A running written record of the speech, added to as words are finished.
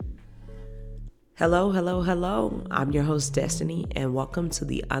Hello, hello, hello. I'm your host, Destiny, and welcome to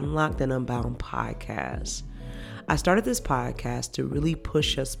the Unlocked and Unbound podcast. I started this podcast to really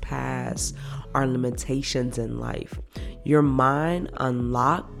push us past our limitations in life. Your mind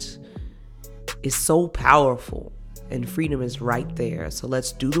unlocked is so powerful, and freedom is right there. So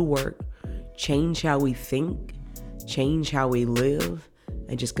let's do the work, change how we think, change how we live,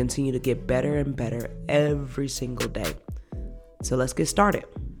 and just continue to get better and better every single day. So let's get started.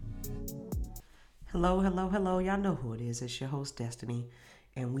 Hello, hello, hello. Y'all know who it is. It's your host, Destiny.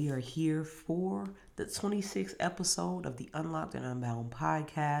 And we are here for the 26th episode of the Unlocked and Unbound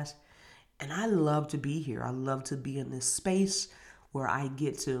podcast. And I love to be here. I love to be in this space where I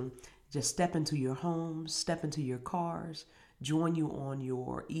get to just step into your homes, step into your cars, join you on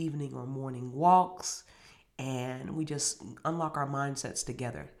your evening or morning walks. And we just unlock our mindsets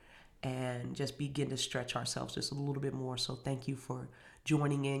together and just begin to stretch ourselves just a little bit more. So thank you for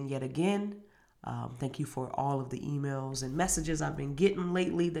joining in yet again. Thank you for all of the emails and messages I've been getting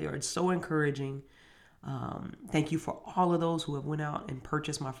lately. They are so encouraging. Thank you for all of those who have went out and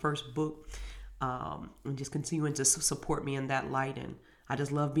purchased my first book and just continuing to support me in that light. And I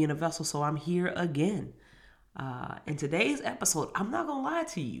just love being a vessel, so I'm here again. In today's episode, I'm not going to lie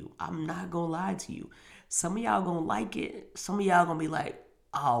to you. Some of y'all going to like it. Some of y'all going to be like,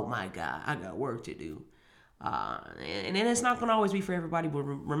 oh my God, I got work to do. And then it's not going to always be for everybody, but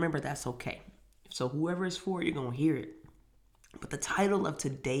remember, that's okay. So whoever it's for, you're going to hear it. But the title of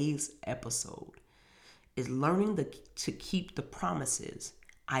today's episode is Learning to Keep the Promises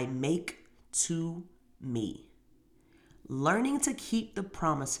I Make to Me. Learning to keep the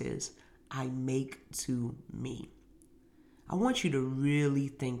promises I make to me. I want you to really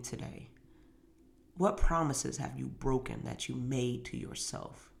think today. What promises have you broken that you made to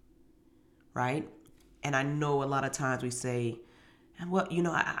yourself? Right? And I know a lot of times we say, well,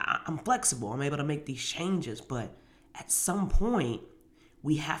 I'm flexible. I'm able to make these changes. But at some point,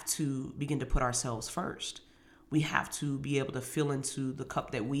 we have to begin to put ourselves first. We have to be able to fill into the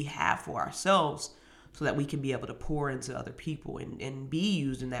cup that we have for ourselves so that we can be able to pour into other people and be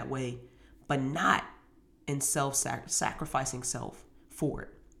used in that way, but not in sacrificing self for it.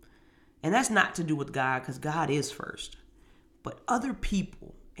 And that's not to do with God, because God is first. But other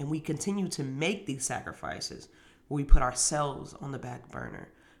people, and we continue to make these sacrifices, we put ourselves on the back burner.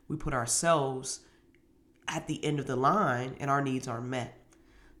 We put ourselves at the end of the line and our needs aren't met.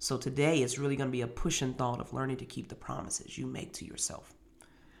 So today it's really going to be a push and thought of learning to keep the promises you make to yourself.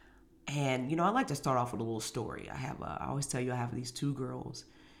 And, I like to start off with a little story. I always tell you I have these two girls,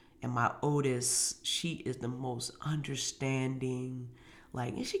 and my oldest, she is the most understanding,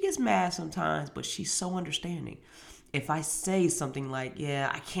 and she gets mad sometimes, but she's so understanding. If I say something like,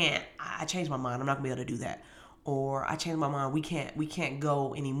 yeah, I changed my mind, I'm not gonna be able to do that. Or I changed my mind, we can't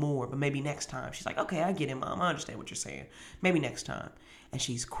go anymore, but maybe next time. She's like, okay, I get it, Mom. I understand what you're saying. Maybe next time. And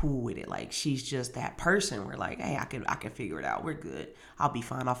she's cool with it. She's just that person where hey, I can figure it out. We're good. I'll be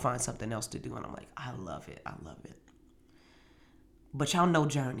fine. I'll find something else to do. And I'm like, I love it. But y'all know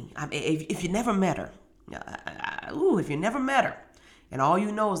Journey. If you never met her, and all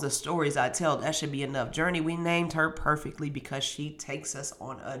you know is the stories I tell, that should be enough. Journey, we named her perfectly because she takes us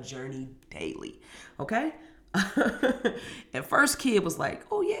on a journey daily. Okay? And first kid was like,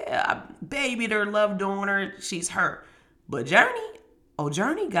 oh yeah, I babied her, loved on her, she's her. But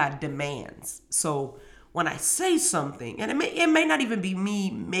Journey got demands. So when I say something, and it may not even be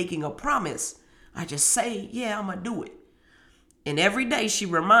me making a promise, I just say, yeah, I'm gonna do it. And every day she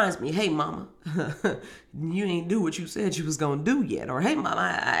reminds me, hey mama, you ain't do what you said you was gonna do yet. Or hey mama,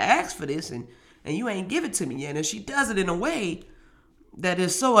 I asked for this and you ain't give it to me yet. And she does it in a way that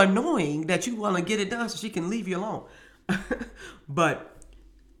is so annoying that you want to get it done so she can leave you alone. But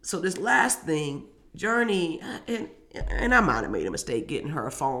so this last thing, Journey, and I might have made a mistake getting her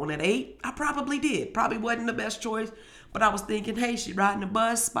a phone at 8. I probably did. Probably wasn't the best choice. But I was thinking, hey, she's riding the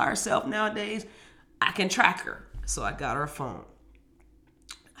bus by herself nowadays. I can track her. So I got her a phone.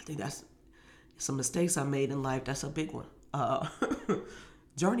 I think that's some mistakes I made in life. That's a big one.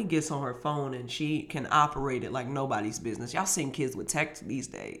 Journey gets on her phone and she can operate it like nobody's business. Y'all seen kids with tech these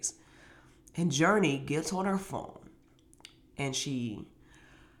days. And Journey gets on her phone and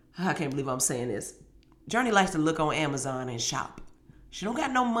I can't believe I'm saying this. Journey likes to look on Amazon and shop. She don't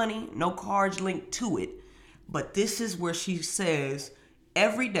got no money, no cards linked to it. But this is where she says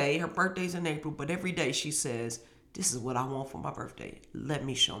every day, her birthday's in April, but every day she says, this is what I want for my birthday. Let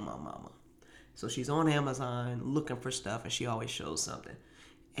me show my mama. So she's on Amazon looking for stuff and she always shows something.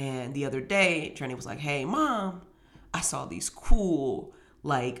 And the other day, Journey was like, hey, Mom, I saw these cool,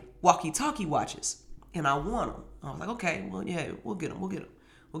 walkie-talkie watches, and I want them. I was like, okay, well, yeah, we'll get them.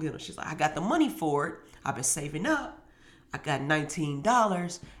 We'll get them. She's like, I got the money for it. I've been saving up. I got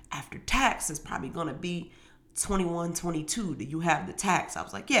 $19 after tax. It's probably going to be 21, 22. Do you have the tax? I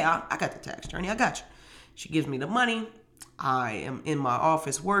was like, yeah, I got the tax, Journey. I got you. She gives me the money. I am in my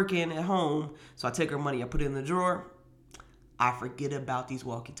office working at home. So I take her money. I put it in the drawer. I forget about these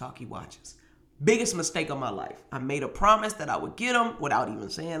walkie-talkie watches. Biggest mistake of my life. I made a promise that I would get them without even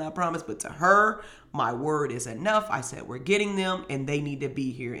saying I promised. But to her, my word is enough. I said, we're getting them and they need to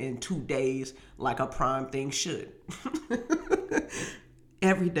be here in 2 days like a prime thing should.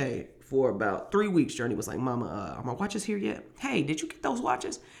 Every day for about 3 weeks, Journey was like, Mama, are my watches here yet? Hey, did you get those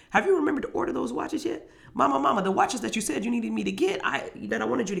watches? Have you remembered to order those watches yet? Mama, the watches that you said you needed me to get, that I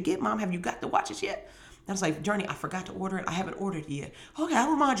wanted you to get, Mom, have you got the watches yet? I was like, Journey, I forgot to order it. I haven't ordered it yet. Okay, I'll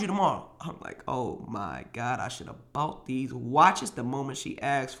remind you tomorrow. I'm like, oh my God, I should have bought these watches the moment she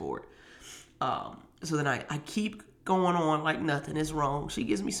asked for it. So then I keep going on like nothing is wrong. She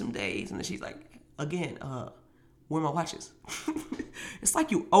gives me some days and then she's like, again, where are my watches? It's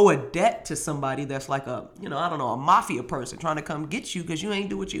like you owe a debt to somebody that's like a mafia person trying to come get you because you ain't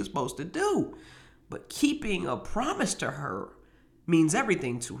do what you're supposed to do. But keeping a promise to her means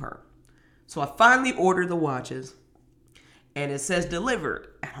everything to her. So I finally ordered the watches and it says delivered.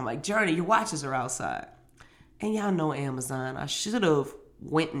 And I'm like, Journey, your watches are outside. And y'all know Amazon. I should have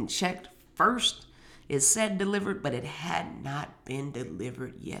went and checked first. It said delivered, but it had not been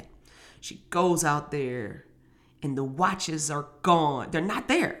delivered yet. She goes out there and the watches are gone. They're not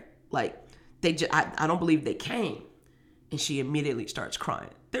there. Like I don't believe they came. And she immediately starts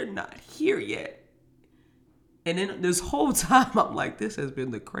crying. They're not here yet. And then this whole time, I'm like, this has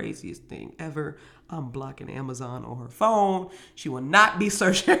been the craziest thing ever. I'm blocking Amazon on her phone. She will not be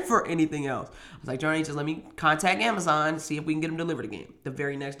searching for anything else. I was like, Journey, just let me contact Amazon and see if we can get them delivered again. The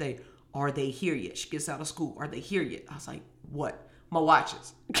very next day, are they here yet? She gets out of school. Are they here yet? I was like, what? My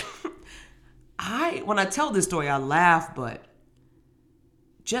watches. When I tell this story, I laugh, but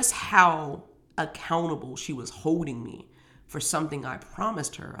just how accountable she was holding me for something I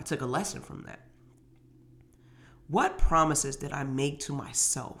promised her, I took a lesson from that. What promises did I make to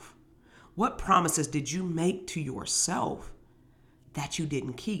myself? What promises did you make to yourself that you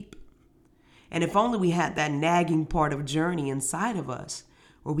didn't keep? And if only we had that nagging part of Journey inside of us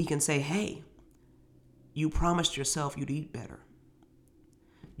where we can say, hey, you promised yourself you'd eat better.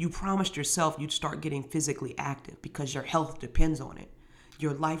 You promised yourself you'd start getting physically active because your health depends on it.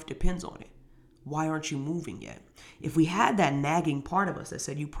 Your life depends on it. Why aren't you moving yet? If we had that nagging part of us that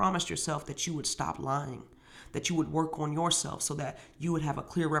said you promised yourself that you would stop lying, that you would work on yourself so that you would have a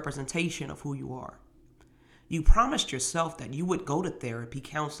clear representation of who you are. You promised yourself that you would go to therapy,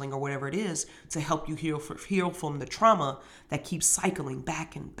 counseling, or whatever it is to help you heal from the trauma that keeps cycling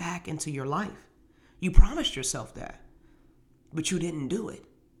back and back into your life. You promised yourself that, but you didn't do it.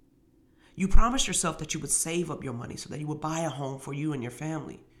 You promised yourself that you would save up your money so that you would buy a home for you and your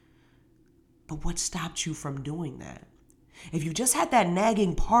family. But what stopped you from doing that? If you just had that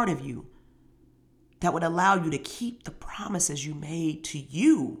nagging part of you that would allow you to keep the promises you made to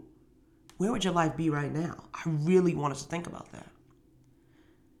you, where would your life be right now? I really want us to think about that.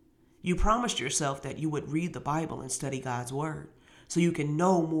 You promised yourself that you would read the Bible and study God's word so you can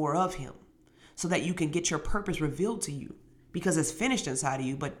know more of him, so that you can get your purpose revealed to you because it's finished inside of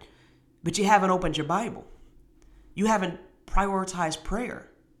you, but you haven't opened your Bible. You haven't prioritized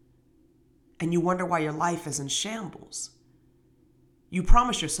prayer. And you wonder why your life is in shambles. You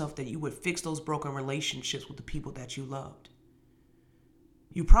promised yourself that you would fix those broken relationships with the people that you loved.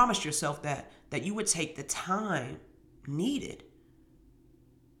 You promised yourself that you would take the time needed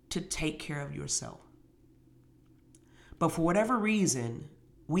to take care of yourself. But for whatever reason,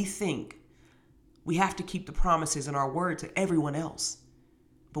 we think we have to keep the promises in our word to everyone else.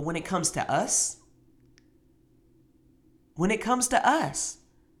 But when it comes to us,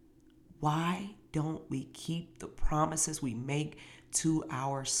 why don't we keep the promises we make to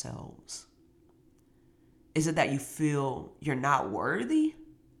ourselves? Is it that you feel you're not worthy?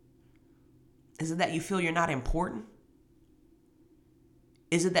 Is it that you feel you're not important?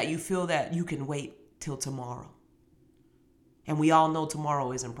 Is it that you feel that you can wait till tomorrow? And we all know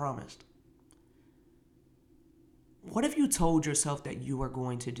tomorrow isn't promised. What have you told yourself that you are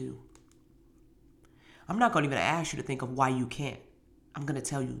going to do? I'm not going to even ask you to think of why you can't. I'm going to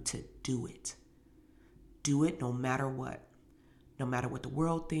tell you to do it. Do it no matter what. No matter what the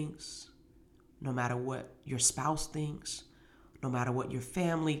world thinks, no matter what your spouse thinks, no matter what your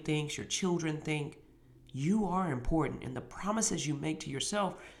family thinks, your children think, you are important. And the promises you make to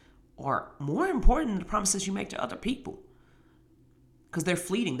yourself are more important than the promises you make to other people. Because they're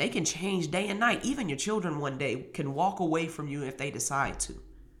fleeting. They can change day and night. Even your children one day can walk away from you if they decide to.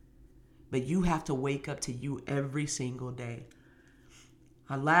 but you have to wake up to you every single day.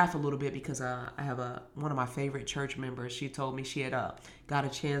 I laugh a little bit because I have one of my favorite church members. She told me she had got a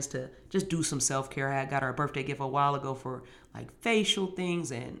chance to just do some self-care. I had got her a birthday gift a while ago for like facial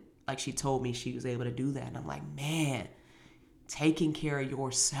things, and like she told me she was able to do that. And I'm like, man, taking care of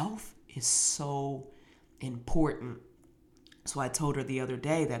yourself is so important. So I told her the other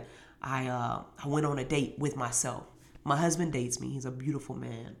day that I went on a date with myself. My husband dates me. He's a beautiful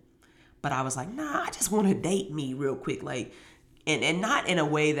man. But I was like, nah, I just want to date me real quick. Like, and not in a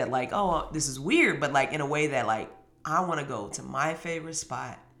way that like, oh, this is weird, but like in a way that like, I want to go to my favorite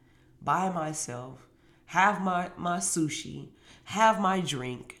spot by myself, have my sushi, have my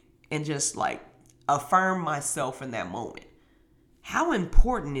drink, and just like affirm myself in that moment. How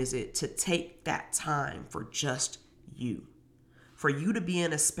important is it to take that time for just you? For you to be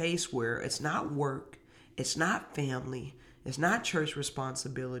in a space where it's not work, it's not family, it's not church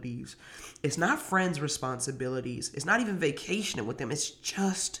responsibilities, it's not friends' responsibilities, it's not even vacationing with them, it's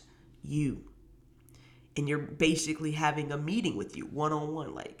just you. And you're basically having a meeting with you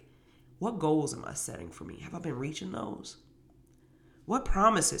one-on-one. Like, what goals am I setting for me? Have I been reaching those? What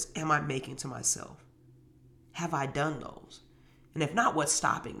promises am I making to myself? Have I done those? And if not, what's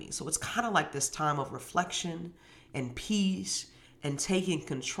stopping me? So it's kind of like this time of reflection and peace and taking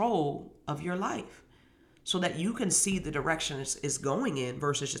control of your life so that you can see the direction it's going in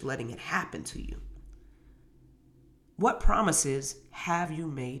versus just letting it happen to you. What promises have you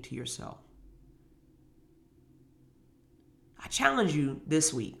made to yourself? I challenge you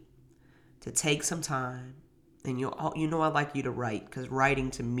this week to take some time, and you know I like you to write, because writing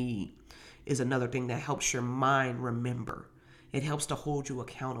to me is another thing that helps your mind remember. It helps to hold you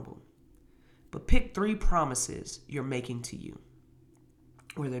accountable. But pick 3 promises you're making to you,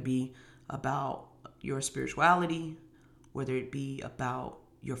 whether it be about your spirituality, whether it be about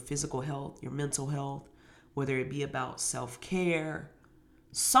your physical health, your mental health, whether it be about self-care,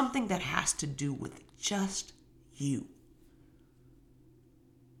 something that has to do with just you.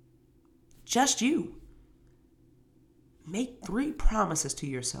 Just you. Make 3 promises to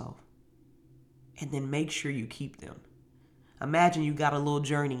yourself and then make sure you keep them. Imagine you got a little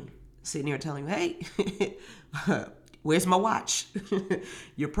journey sitting here telling you, hey, where's my watch?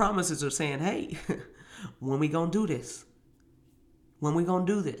 Your promises are saying, hey, when we gonna do this? When we gonna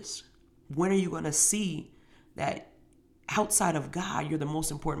do this? When are you gonna see that outside of God, you're the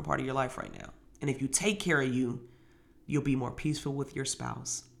most important part of your life right now? And if you take care of you, you'll be more peaceful with your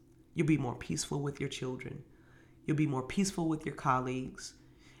spouse. You'll be more peaceful with your children. You'll be more peaceful with your colleagues.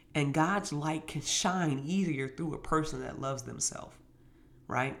 And God's light can shine easier through a person that loves themselves,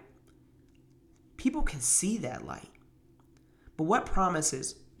 right? People can see that light. But what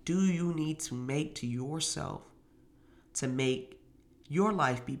promises do you need to make to yourself to make your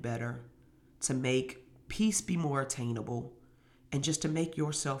life be better, to make peace be more attainable, and just to make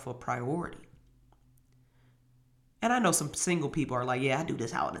yourself a priority? And I know some single people are like, yeah, I do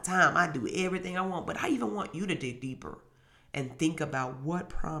this all the time. I do everything I want. But I even want you to dig deeper and think about, what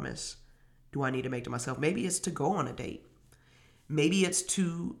promise do I need to make to myself? Maybe it's to go on a date. Maybe it's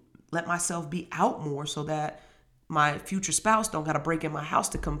to let myself be out more so that my future spouse don't got to break in my house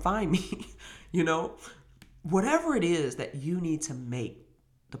to come find me. Whatever it is that you need to make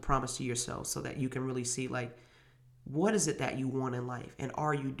the promise to yourself so that you can really see, like, what is it that you want in life, and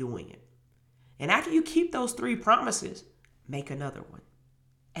are you doing it? And after you keep those 3 promises, make another one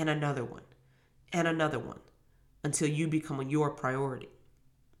and another one and another one until you become your priority,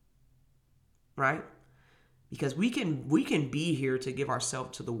 right? Because we can be here to give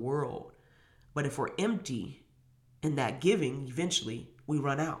ourselves to the world, but if we're empty in that giving, eventually we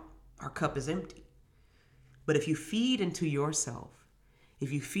run out. Our cup is empty. But if you feed into yourself,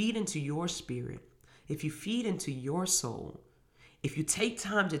 if you feed into your spirit, if you feed into your soul, if you take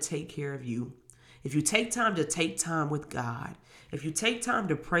time to take care of you, if you take time to take time with God, if you take time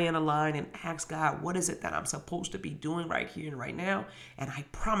to pray in a line and ask God, what is it that I'm supposed to be doing right here and right now? And I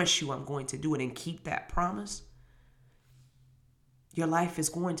promise you I'm going to do it, and keep that promise, your life is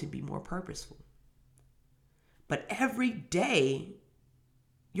going to be more purposeful. But every day,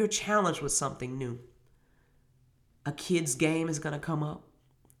 you're challenged with something new. A kid's game is going to come up.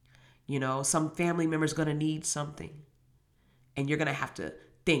 Some family member is going to need something. And you're going to have to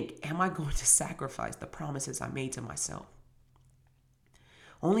think, am I going to sacrifice the promises I made to myself?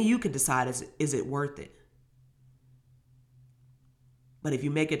 Only you can decide, is it worth it? But if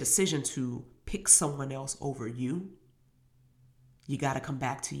you make a decision to pick someone else over you, you got to come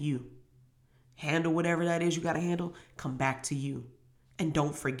back to you. Handle whatever that is you got to handle, come back to you. And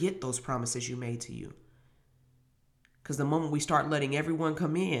don't forget those promises you made to you. Because the moment we start letting everyone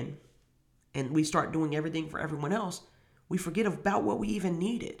come in, and we start doing everything for everyone else, we forget about what we even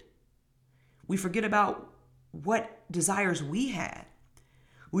needed. We forget about what desires we had.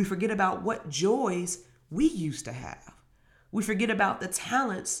 We forget about what joys we used to have. We forget about the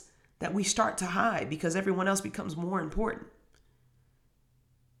talents that we start to hide because everyone else becomes more important.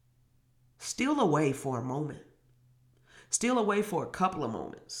 Steal away for a moment. Steal away for a couple of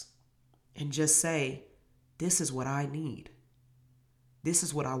moments and just say, this is what I need. This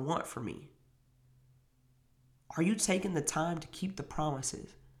is what I want for me. Are you taking the time to keep the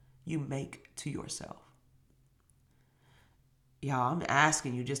promises you make to yourself? Y'all, I'm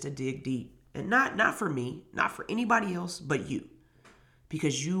asking you just to dig deep. And not for me, not for anybody else but you.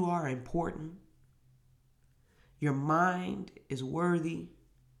 Because you are important. Your mind is worthy.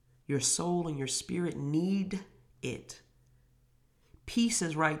 Your soul and your spirit need it. Peace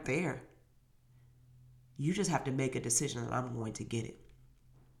is right there. You just have to make a decision that I'm going to get it.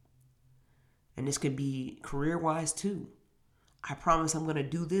 And this could be career-wise too. I promise I'm going to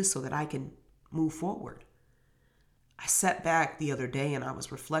do this so that I can move forward. I sat back the other day and I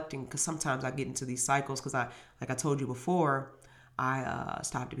was reflecting because sometimes I get into these cycles because like I told you before, I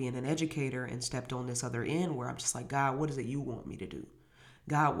stopped being an educator and stepped on this other end where I'm just like, God, what is it you want me to do?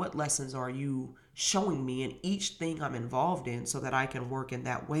 God, what lessons are you showing me in each thing I'm involved in so that I can work in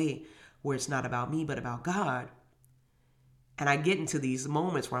that way where it's not about me but about God? And I get into these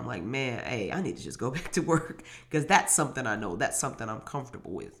moments where I'm like, man, hey, I need to just go back to work because that's something I know. That's something I'm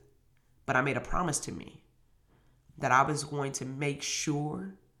comfortable with. But I made a promise to me that I was going to make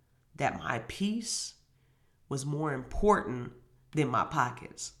sure that my peace was more important than my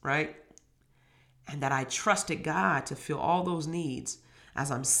pockets, right? And that I trusted God to fill all those needs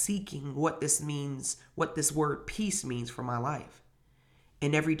as I'm seeking what this means, what this word peace means for my life.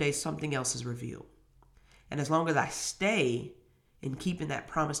 And every day something else is revealed. And as long as I stay in keeping that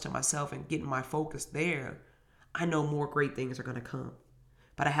promise to myself and getting my focus there, I know more great things are going to come.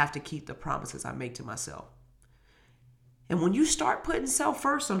 But I have to keep the promises I make to myself. And when you start putting self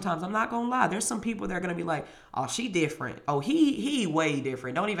first, sometimes, I'm not going to lie, there's some people that are going to be like, oh, she different. Oh, he way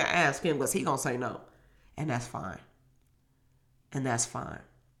different. Don't even ask him because he going to say no. And that's fine. And that's fine.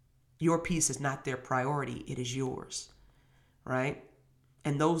 Your peace is not their priority. It is yours. Right?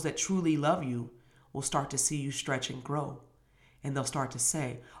 And those that truly love you will start to see you stretch and grow. And they'll start to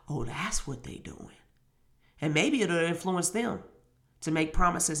say, oh, that's what they doing. And maybe it'll influence them to make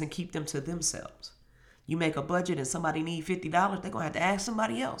promises and keep them to themselves. You make a budget and somebody need $50, they're going to have to ask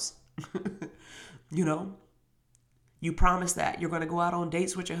somebody else. You know? You promise that you're going to go out on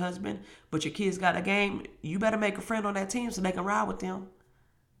dates with your husband, but your kids got a game. You better make a friend on that team so they can ride with them.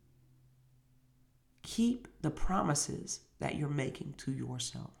 Keep the promises that you're making to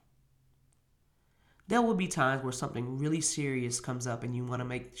yourself. There will be times where something really serious comes up and you want to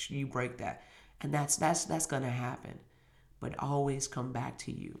make sure you break that. And that's going to happen. But always come back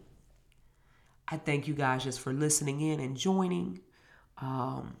to you. I thank you guys just for listening in and joining.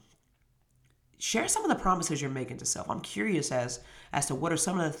 Share some of the promises you're making to self. I'm curious as to what are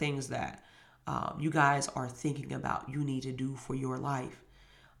some of the things that you guys are thinking about you need to do for your life.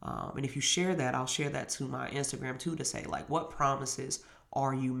 And if you share that, I'll share that to my Instagram too to say, like, what promises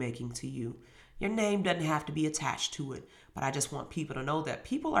are you making to you? Your name doesn't have to be attached to it, but I just want people to know that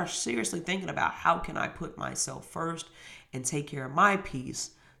people are seriously thinking about how can I put myself first and take care of my peace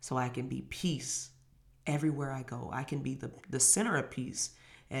so I can be peace everywhere I go. I can be the center of peace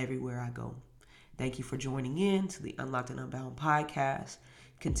everywhere I go. Thank you for joining in to the Unlocked and Unbound podcast.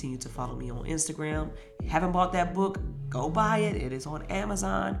 Continue to follow me on Instagram. If you haven't bought that book, go buy it. It is on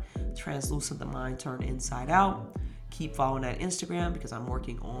Amazon. Translucent the Mind Turned Inside Out. Keep following that Instagram because I'm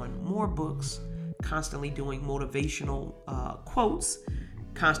working on more books, constantly doing motivational quotes,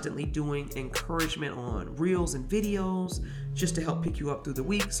 constantly doing encouragement on reels and videos just to help pick you up through the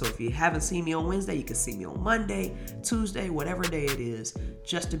week. So if you haven't seen me on Wednesday, you can see me on Monday, Tuesday, whatever day it is,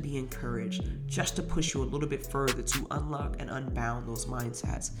 just to be encouraged, just to push you a little bit further to unlock and unbound those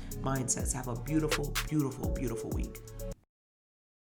mindsets. Have a beautiful, beautiful, beautiful week.